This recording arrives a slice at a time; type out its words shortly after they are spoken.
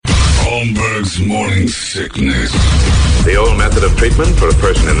Holmberg's morning sickness. The old method of treatment for a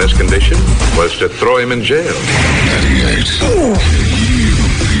person in this condition was to throw him in jail. 98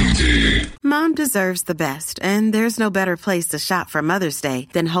 KUPD. Mom deserves the best, and there's no better place to shop for Mother's Day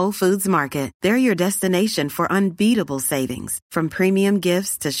than Whole Foods Market. They're your destination for unbeatable savings, from premium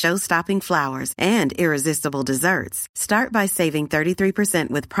gifts to show-stopping flowers and irresistible desserts. Start by saving 33%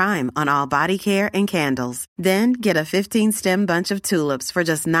 with Prime on all body care and candles. Then get a 15-stem bunch of tulips for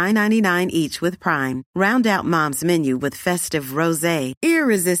just $9.99 each with Prime. Round out Mom's menu with festive rosé,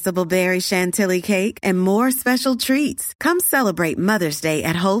 irresistible berry chantilly cake, and more special treats. Come celebrate Mother's Day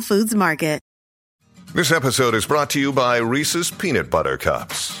at Whole Foods Market. This episode is brought to you by Reese's Peanut Butter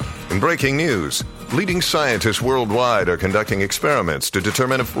Cups. In breaking news, leading scientists worldwide are conducting experiments to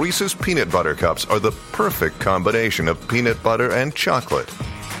determine if Reese's Peanut Butter Cups are the perfect combination of peanut butter and chocolate.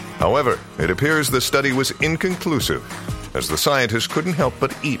 However, it appears the study was inconclusive, as the scientists couldn't help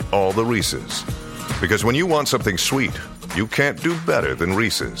but eat all the Reese's. Because when you want something sweet, you can't do better than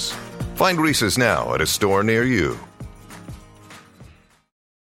Reese's. Find Reese's now at a store near you.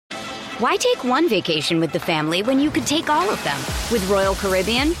 Why take one vacation with the family when you could take all of them? With Royal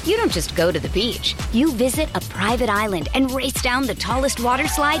Caribbean, you don't just go to the beach. You visit a private island and race down the tallest water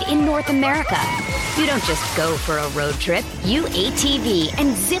slide in North America. You don't just go for a road trip. You ATV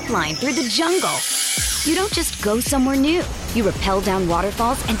and zip line through the jungle. You don't just go somewhere new. You rappel down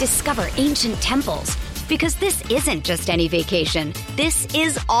waterfalls and discover ancient temples. Because this isn't just any vacation. This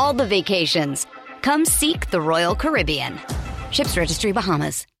is all the vacations. Come seek the Royal Caribbean. Ships Registry,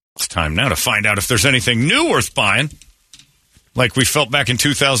 Bahamas. It's time now to find out if there's anything new worth buying, like we felt back in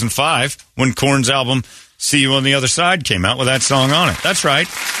 2005 when Korn's album See You on the Other Side came out with that song on it. That's right.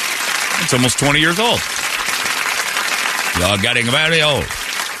 It's almost 20 years old. Y'all getting very old.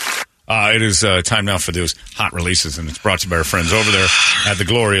 It is time now for those hot releases, and it's brought to you by our friends over there at the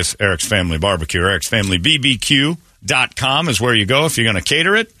glorious Eric's Family Barbecue. Eric'sFamilyBBQ.com is where you go if you're going to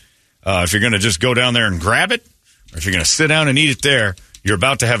cater it, if you're going to just go down there and grab it, or if you're going to sit down and eat it there. You're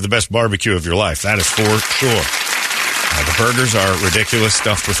about to have the best barbecue of your life. That is for sure. The burgers are ridiculous,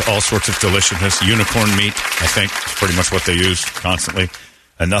 stuffed with all sorts of deliciousness. Unicorn meat, I think, is pretty much what they use constantly.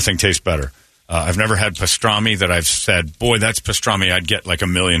 And nothing tastes better. I've never had pastrami that I've said, boy, that's pastrami I'd get like a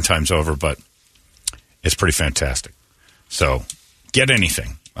million times over, but it's pretty fantastic. So get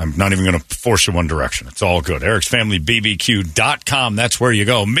anything. I'm not even going to force you one direction. It's all good. Eric'sFamilyBBQ.com. That's where you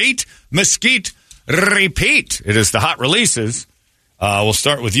go. Meet, mesquite, repeat. It is the hot releases. We'll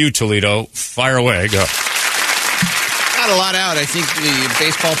start with you, Toledo. Fire away. Go. Not a lot out. I think the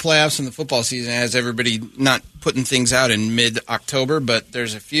baseball playoffs and the football season has everybody not putting things out in mid-October, but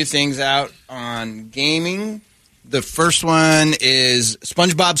there's a few things out on gaming. The first one is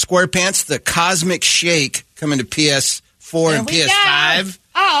SpongeBob SquarePants, the Cosmic Shake, coming to PS4 and PS5.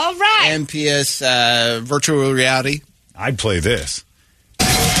 All right. And PS virtual reality. I'd play this.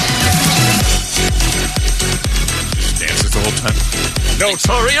 Dances the whole time.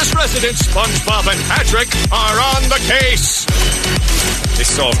 Notorious residents SpongeBob and Patrick are on the case. They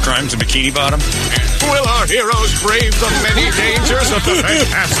solve crimes in Bikini Bottom. Will our heroes brave the many dangers of the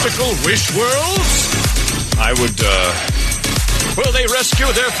fantastical wish worlds? I would, will they rescue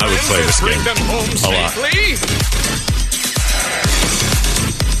their friends and bring them home safely?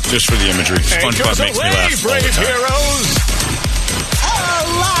 Just for the imagery. SpongeBob makes me laugh all the time. Heroes.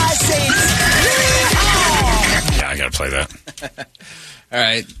 Yeah, I gotta play that. All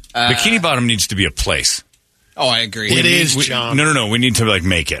right. Bikini Bottom needs to be a place. Oh, I agree. It is, John. No. We need to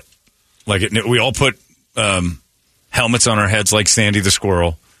make it. We all put helmets on our heads like Sandy the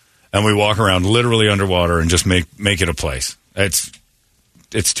Squirrel, and we walk around literally underwater and just make it a place. It's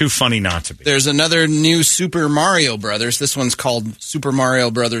too funny not to be. There's another new Super Mario Brothers. This one's called Super Mario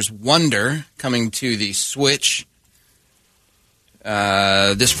Brothers Wonder, coming to the Switch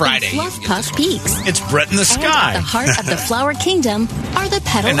this Friday. Fluff Puff Peaks. It's Brett in the Sky. And at the heart of the Flower Kingdom are the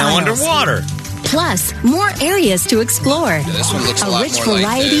petal and now aisles. Underwater. Plus, more areas to explore. Yeah, this one looks a lot rich more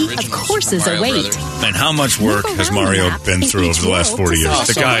variety like the of courses await. And how much work has Mario been through over the last 40 years?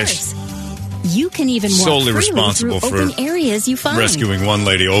 The guy's you can even walk solely responsible for open areas you find. Rescuing one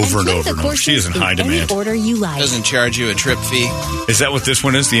lady over and over and over. She is in high demand. Order you like. Doesn't charge you a trip fee. Is that what this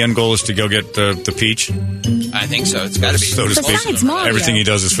one is? The end goal is to go get the peach? I think so. It's got to be. So to speak. Mario, everything he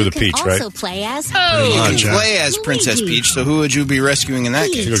does is for the peach, right? You can also play as you can play as Princess Peach, so who would you be rescuing in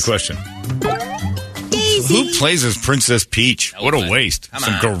that case? Good question. Daisy. Who plays as Princess Peach? What a waste.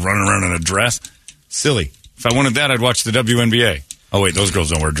 Some girl running around in a dress. Silly. If I wanted that, I'd watch the WNBA. Oh, wait, those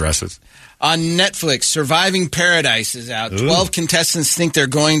girls don't wear dresses. On Netflix, Surviving Paradise is out. 12 contestants think they're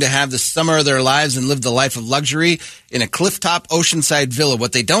going to have the summer of their lives and live the life of luxury in a clifftop oceanside villa.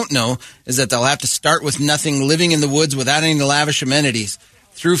 What they don't know is that they'll have to start with nothing, living in the woods without any lavish amenities.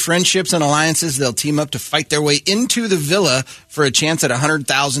 Through friendships and alliances, they'll team up to fight their way into the villa for a chance at a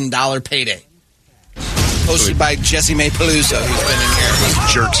 $100,000 payday. Hosted by Jesse May Peluso, who's been in here. These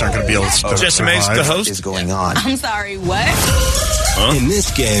jerks aren't going to be able to start. Jesse May's the host? What is going on? I'm sorry, what? Huh? In this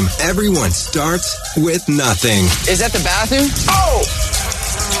game, everyone starts with nothing. Is that the bathroom? Oh!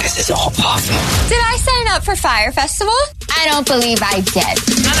 This is all awful. Did I sign up for Fire Festival? I don't believe I did.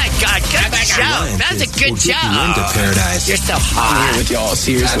 Oh my God, good job. That's a good job. Into paradise. You're so hot. I'm here with y'all,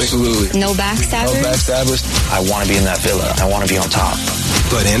 seriously. Absolutely. No backstabbers? No backstabbers. I want to be in that villa. I want to be on top.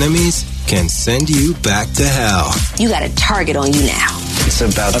 But enemies can send you back to hell. You got a target on you now. It's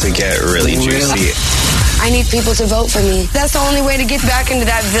about to get really juicy. I need people to vote for me. That's the only way to get back into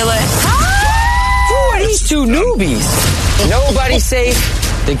that villa. Who are these two newbies? Nobody's safe.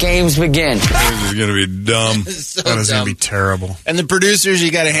 The games begin. This is going to be dumb. So That is going dumb. to be terrible. And the producers,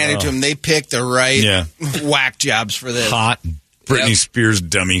 you got to hand it to them. They picked the right whack jobs for this. Hot Britney Spears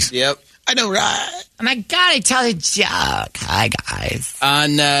dummies. Yep. I know, right? Oh my God, I tell a joke. Hi, guys. On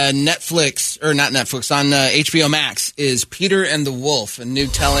Netflix, or not Netflix, on HBO Max is Peter and the Wolf, a new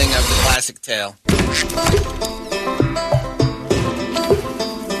telling of the classic tale.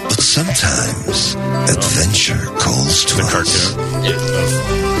 But sometimes adventure calls to us. Cartoon. Yeah.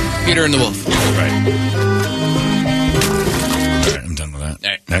 Peter and the Wolf. Right. All right, I'm done with that. All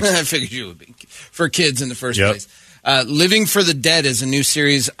right. Next. I figured you would be. For kids in the first place. Living for the Dead is a new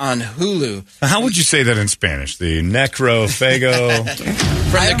series on Hulu. How would you say that in Spanish? The necrofago.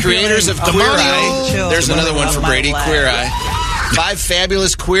 From the creators of Queer Eye. There's another one for Brady, Queer Eye. 5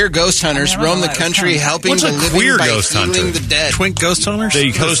 fabulous queer ghost hunters roam the country helping What's the a living queer by ghost healing hunter? the dead. Twink ghost hunters?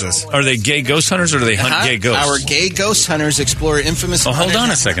 Are they gay ghost hunters or do they hunt gay ghosts? Our gay ghost hunters explore infamous... Oh, hold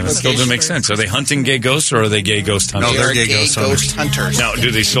on a second. That still doesn't make sense. Are they hunting gay ghosts or are they gay ghost hunters? No, they're gay ghost hunters. Now,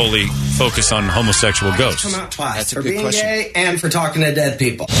 do they solely focus on homosexual ghosts? Come out twice. That's a for good being question. gay and for talking to dead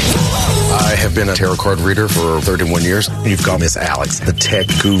people. I have been a tarot card reader for 31 years. You've got Miss Alex, the tech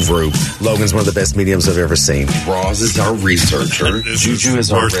guru. Logan's one of the best mediums I've ever seen. Roz is our researcher. Juju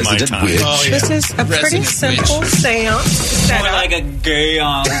is our resident witch. Oh, yeah. This is a pretty simple seance. More like a gay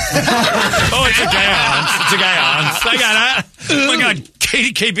Oh, it's a gay-ons. It's a gay-ons. I got it. Oh, my God.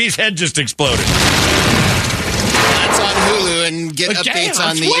 KB's head just exploded. That's on Hulu, and get updates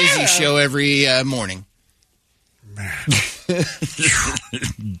on the Izzy show every morning.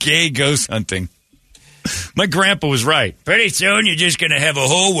 Gay ghost hunting. My grandpa was right. Pretty soon you're just going to have a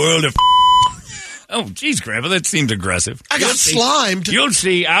whole world of... Oh, geez, Grandpa, that seems aggressive. I got slimed. You'll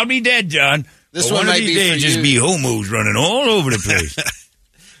see. I'll be dead, John. This but one of might these be days for just you. be homos running all over the place.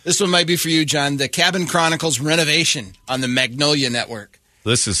 This one might be for you, John. The Cabin Chronicles renovation on the Magnolia Network.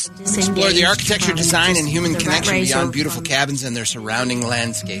 This is... Explore the architecture, design, and human connection beyond beautiful cabins and their surrounding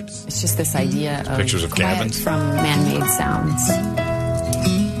landscapes. It's just this idea of Pictures of quiet cabins. from man-made sounds.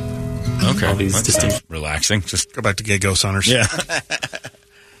 Okay, that's relaxing. Just go back to gay ghost hunters. Yeah.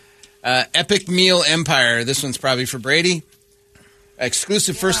 Epic Meal Empire. This one's probably for Brady.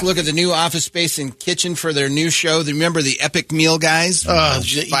 Exclusive first look at the new office space and kitchen for their new show. Remember the Epic Meal guys?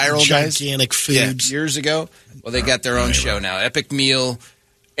 Viral guys? Gigantic foods. Yeah, years ago. Well, they got their own show now. Epic Meal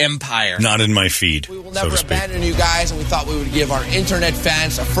Empire. Not in my feed, We will never abandon you guys, and we thought we would give our internet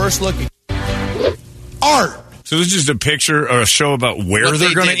fans a first look at art. So this is just a picture or a show about where What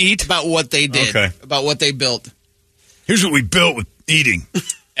they're going to did, eat? About what they did. Okay. About what they built. Here's what we built with eating.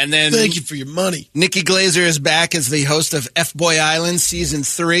 And then Thank you for your money. Nikki Glazer is back as the host of FBoy Island Season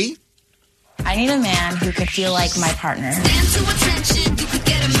 3. I need a man who could feel like my partner. In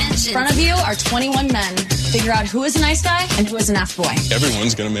front of you are 21 men. Figure out who is a nice guy and who is an F-boy.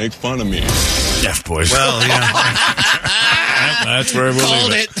 Everyone's going to make fun of me. F-boys. Well, yeah. That's where we'll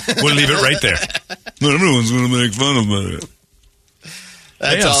leave it. We'll leave it right there. Everyone's going to make fun of me.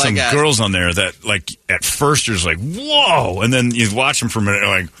 That's they have all I some got. girls on there that, like, at first you're just like, whoa! And then you watch them for a minute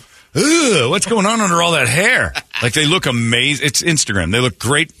and you're like, ugh, what's going on under all that hair? Like, they look amazing. It's Instagram. They look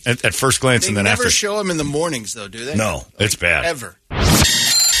great at first glance, They and then never after. show them in the mornings, though, do they? No, it's bad. Ever.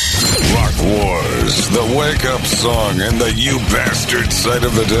 Rock Wars, the wake-up song, and the you bastard sight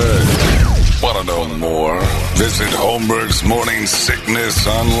of the day. Want to know more? Visit Holmberg's Morning Sickness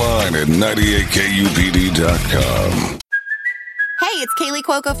online at 98kupd.com. Hey, it's Kaylee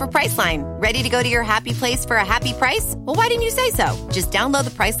Cuoco for Priceline. Ready to go to your happy place for a happy price? Well, why didn't you say so? Just download the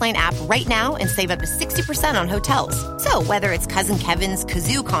Priceline app right now and save up to 60% on hotels. So whether it's Cousin Kevin's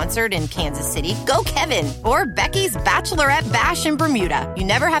Kazoo Concert in Kansas City, go Kevin, or Becky's Bachelorette Bash in Bermuda, you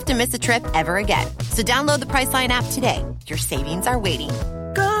never have to miss a trip ever again. So download the Priceline app today. Your savings are waiting.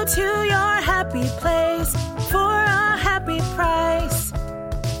 Go to your happy place for a happy price.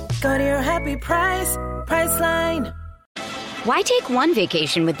 Go to your happy price, Priceline. Why take one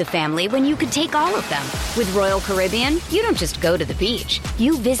vacation with the family when you could take all of them? With Royal Caribbean, you don't just go to the beach.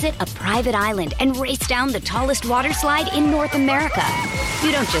 You visit a private island and race down the tallest water slide in North America.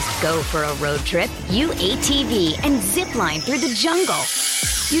 You don't just go for a road trip. You ATV and zip line through the jungle.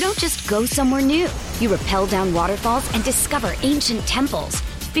 You don't just go somewhere new. You rappel down waterfalls and discover ancient temples.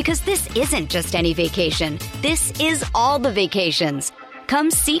 Because this isn't just any vacation. This is all the vacations. Come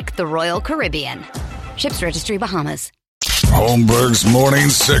seek the Royal Caribbean. Ships Registry, Bahamas. Holmberg's Morning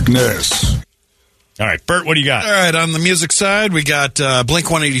Sickness. All right, Bert, what do you got? All right, on the music side, we got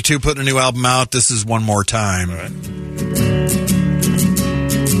Blink-182 putting a new album out. This is One More Time. All right.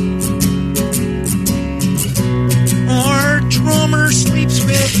 Our drummer sleeps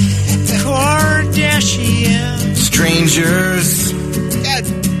with Kardashian. Strangers.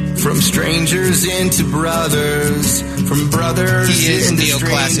 From strangers into brothers. From brothers into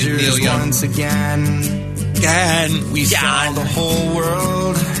strangers once again. And we saw the whole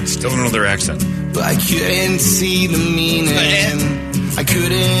world. Still don't know their accent. But I couldn't see the meaning. I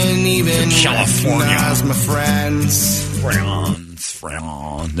couldn't even recognize my friends.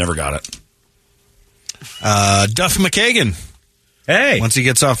 France. Never got it. Duff McKagan. Hey. Once he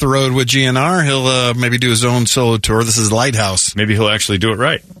gets off the road with GNR, he'll maybe do his own solo tour. This is Lighthouse. Maybe he'll actually do it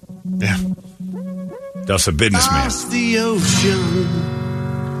right. Yeah. Duff's a businessman. Across the ocean,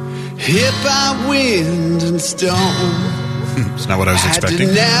 hit by wind and storm. It's not what I was expecting.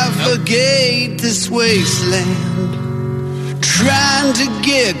 Had to navigate this wasteland, trying to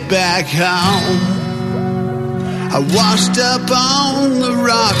get back home. I washed up on the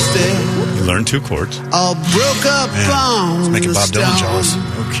rocks there. You learned 2 chords. All broke up on it's making the Bob Dylan jealous.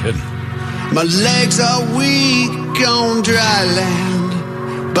 No kidding. My legs are weak on dry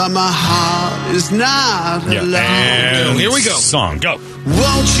land, but my heart is not alone. And here we go. Song, go.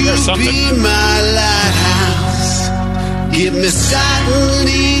 Won't you be my lighthouse? Give me sight and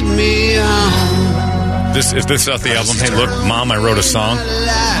lead me home. Is this off the album? Hey, look, Mom, I wrote a song.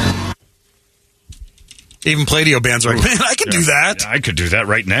 Even Play-Doh bands are like, man, I could do that. I could do that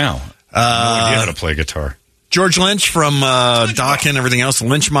right now. No idea how to play guitar. George Lynch from Doc and everything else. The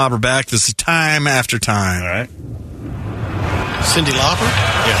Lynch Mob are back. This is Time After Time. All right. Cyndi Lauper?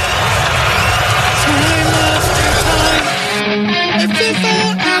 Yeah. Time after time, if ever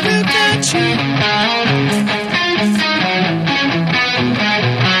I will get you.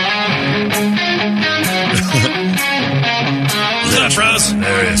 What's up, bros?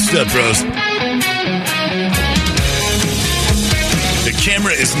 There it is. What's up, bros? The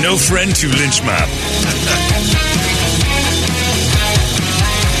camera is no friend to Lynch Mob.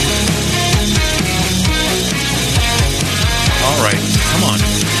 All right, come on.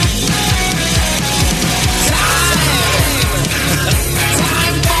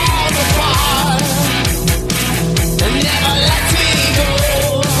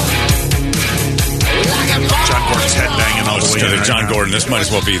 John Gordon's headbanging all the way to John Gordon. This might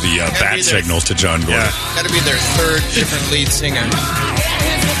as well be the bat signal to John Gordon. Yeah. Got to be their third different lead singer.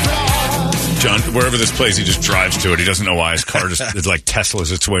 John, wherever this plays, he just drives to it. He doesn't know why. His car just it's like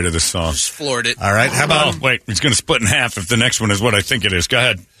Tesla's its way to this song. Just floored it. All right, how about... Oh, wait, he's going to split in half if the next one is what I think it is. Go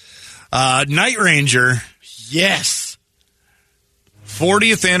ahead. Night Ranger. Yes.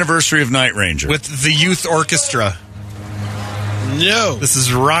 40th anniversary of Night Ranger. With the Youth Orchestra. No. This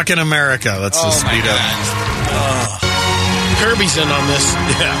is Rockin' America. Let's just speed up. Kirby's in on this.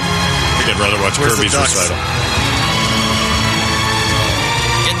 Yeah. I think I'd rather watch Where's Kirby's recital.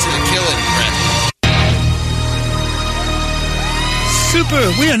 Get to the killing, Brett. Super,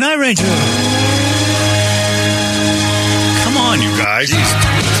 we are Night Ranger. Come on, you guys.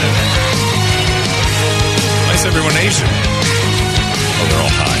 Why is everyone Asian? Oh, they're all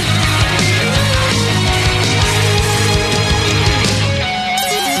high.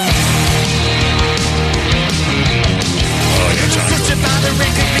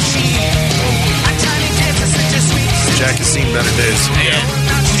 Jack has seen better days.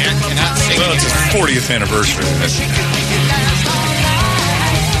 Jack cannot sing. Well, it's his 40th anniversary.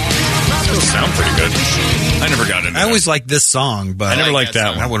 Still sound pretty good. I never got into I always liked this song, but I never liked that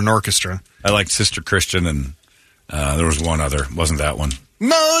one. That one, an orchestra. I liked Sister Christian, and there was one other. Wasn't that one?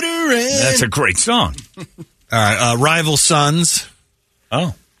 Motorin'. That's a great song. All right, Rival Sons.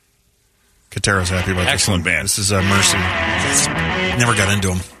 Oh. Katero's happy about Excellent this. band. This is Mercy. Never got into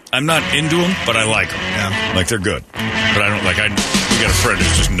them. I'm not into them, but I like them. Yeah. Like, they're good. But I don't, like, we got a friend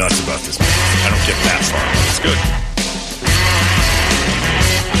who's just nuts about this band. I don't get that far, but it's good.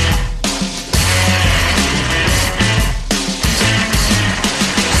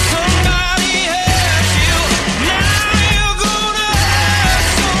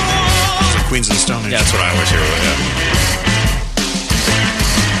 Queens of the Stone Age. Yeah, that's what I always hear with it.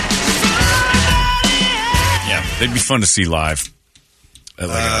 Yeah, they'd be fun to see live. At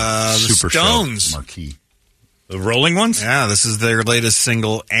like a super Stones. show marquee. The Rolling Ones? Yeah, this is their latest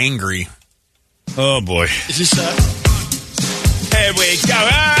single, Angry. Oh, boy. Is this Here we go. Oh!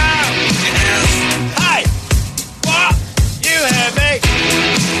 Hey! What? You heard me?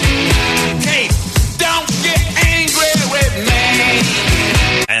 Keith, don't get angry with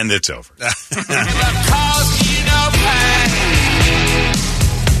me. And it's over.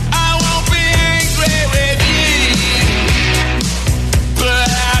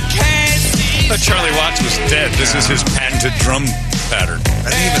 Charlie Watts was dead. This is his patented drum pattern.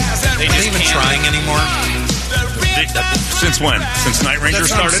 Are they even trying anymore? Since when? Since Night Ranger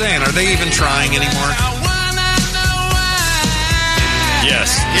started? That's what I'm saying. Are they even trying anymore?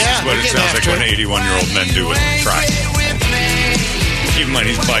 Yes. This is what it sounds like when 81-year-old men do it. Try. Keep in mind,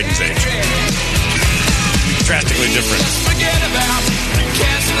 he's Biden's age. Drastically different.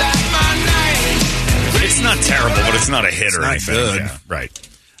 It's not terrible, but it's not a hit or anything. Good. Yeah, right.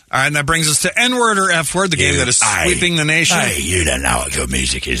 All right, and that brings us to N-word or F-word, the game that is sweeping the nation. Hey, you don't know what good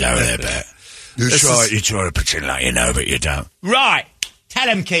music is over there, but you try to pretend like you know, but you don't. Right. Tell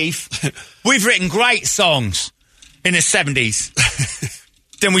him, Keith. We've written great songs in the 70s.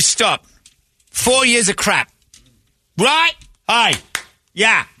 Then we stop. 4 years of crap. Right? Hey.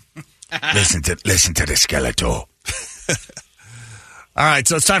 Yeah. Listen to the Skeletor. All right,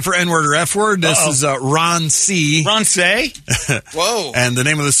 so it's time for N-word or F-word. This is Ron C. Ron C. Whoa. And the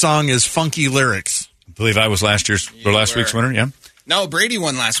name of the song is Funky Lyrics. I believe I was last week's winner, yeah? No, Brady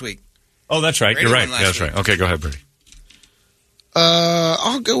won last week. Oh, that's right. Brady You're right. won Yeah, that's right. Okay, go ahead, Brady.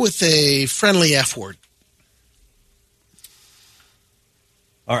 I'll go with a friendly F word.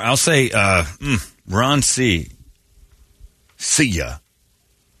 All right, I'll say Ron C. See ya.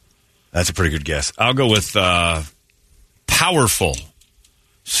 That's a pretty good guess. I'll go with powerful,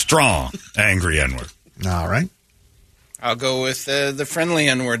 strong, angry N-word. All right. I'll go with the friendly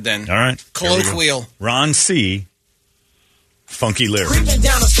N-word then. All right. Colloquial. Ron C. Funky lyrics. Creeping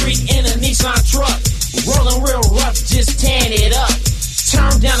down the street in a Nissan truck. Rolling real rough, just tearing it up.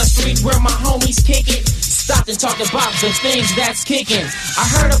 Turn down the street where my homies kick it. Stopped and talked about the things that's kicking. I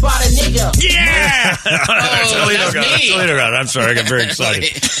heard about a nigga. Yeah! Toledo got it. Toledo got it. I'm sorry. I got very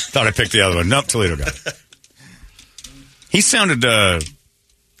excited. Thought I picked the other one. Nope, Toledo got it. He sounded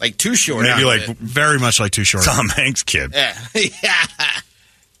like Too Short. Maybe like very much like Too Short. Tom Hanks' kid. Yeah.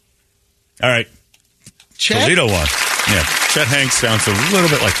 All right. Chet? Toledo won. Yeah. Chet Hanks sounds a little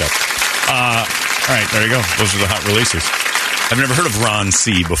bit like that. All right, there you go. Those are the hot releases. I've never heard of Ron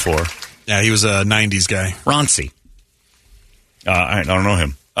C. before. Yeah, he was a 90s guy. Ron C. I don't know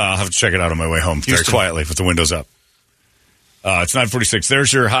him. I'll have to check it out on my way home very quietly with the windows up. It's 9:46.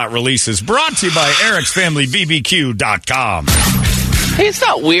 There's your hot releases brought to you by EricsFamilyBBQ.com. Hey, it's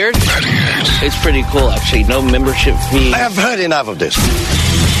not weird. It's pretty cool, actually. No membership fee. I have heard enough of this.